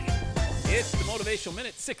It's the Motivational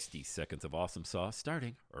Minute, 60 seconds of awesome sauce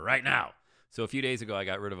starting right now. So a few days ago, I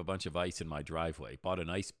got rid of a bunch of ice in my driveway. Bought an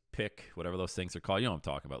ice pick, whatever those things are called. You know what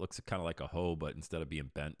I'm talking about. It looks kind of like a hoe, but instead of being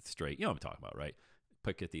bent straight, you know what I'm talking about, right?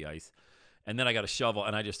 Pick at the ice. And then I got a shovel,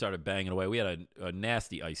 and I just started banging away. We had a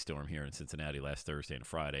nasty ice storm here in Cincinnati last Thursday and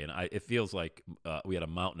Friday, and it feels like we had a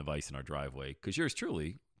mountain of ice in our driveway because yours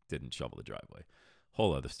truly didn't shovel the driveway.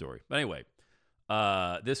 Whole other story. But anyway,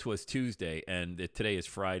 this was Tuesday, and today is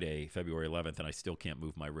Friday, February 11th, and I still can't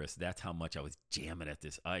move my wrist. That's how much I was jamming at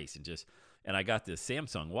this ice. And I got this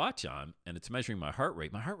Samsung watch on, and it's measuring my heart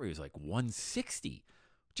rate. My heart rate was like 160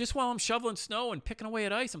 just while I'm shoveling snow and picking away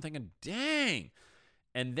at ice. I'm thinking, dang.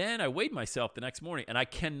 And then I weighed myself the next morning, and I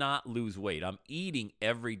cannot lose weight. I'm eating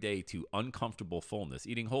every day to uncomfortable fullness,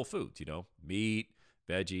 eating whole foods, meat,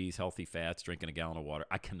 veggies, healthy fats, drinking a gallon of water.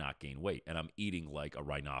 I cannot gain weight, and I'm eating like a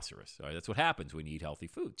rhinoceros. All right? That's what happens when you eat healthy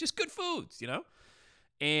food. Just good foods,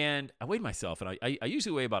 And I weighed myself, and I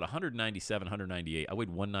usually weigh about 197, 198. I weighed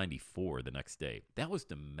 194 the next day. That was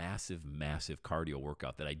the massive, massive cardio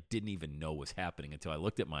workout that I didn't even know was happening until I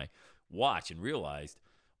looked at my watch and realized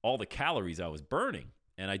all the calories I was burning.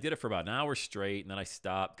 And I did it for about an hour straight, and then I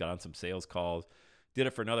stopped, got on some sales calls, did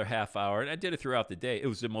it for another half hour, and I did it throughout the day. It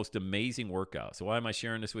was the most amazing workout. So why am I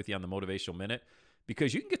sharing this with you on the Motivational Minute?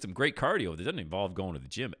 Because you can get some great cardio that doesn't involve going to the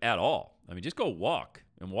gym at all. I mean, just go walk,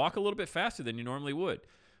 and walk a little bit faster than you normally would.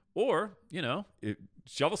 Or,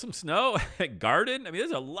 shovel some snow, garden. I mean,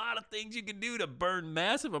 there's a lot of things you can do to burn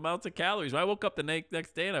massive amounts of calories. When I woke up the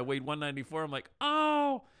next day and I weighed 194, I'm like,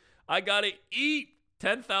 oh, I got to eat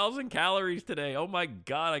 10,000 calories today. Oh, my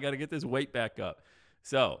God, I got to get this weight back up.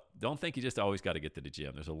 So don't think you just always got to get to the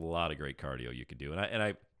gym. There's a lot of great cardio you can do. And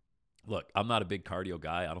I look, I'm not a big cardio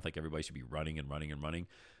guy. I don't think everybody should be running and running and running.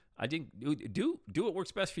 I think do what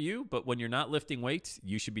works best for you, but when you're not lifting weights,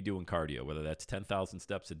 you should be doing cardio, whether that's 10,000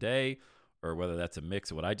 steps a day or whether that's a mix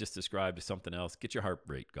of what I just described to something else. Get your heart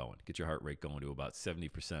rate going. Get your heart rate going to about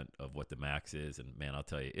 70% of what the max is. And, man, I'll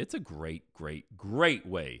tell you, it's a great, great, great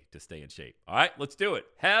way to stay in shape. All right, let's do it.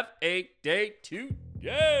 Have a day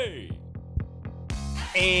today.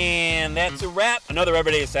 And that's a wrap. Another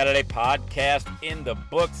Everyday Saturday podcast in the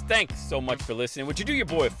books. Thanks so much for listening. Would you do your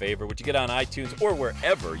boy a favor? Would you get on iTunes or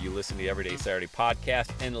wherever you listen to the Everyday Saturday podcast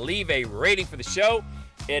and leave a rating for the show?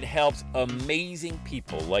 It helps amazing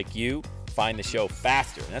people like you find the show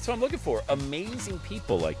faster. And that's what I'm looking for, amazing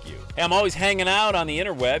people like you. Hey, I'm always hanging out on the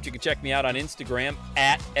interwebs. You can check me out on Instagram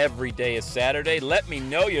at EverydayIsSaturday. Let me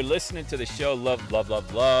know you're listening to the show.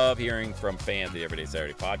 Love hearing from fans of the Everyday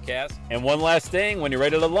Saturday podcast. And one last thing, when you're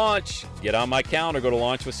ready to launch, get on my calendar, go to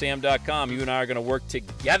launchwithsam.com. You and I are going to work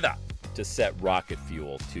together to set rocket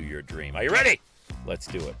fuel to your dream. Are you ready? Let's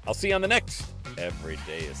do it. I'll see you on the next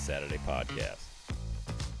Everyday is Saturday podcast.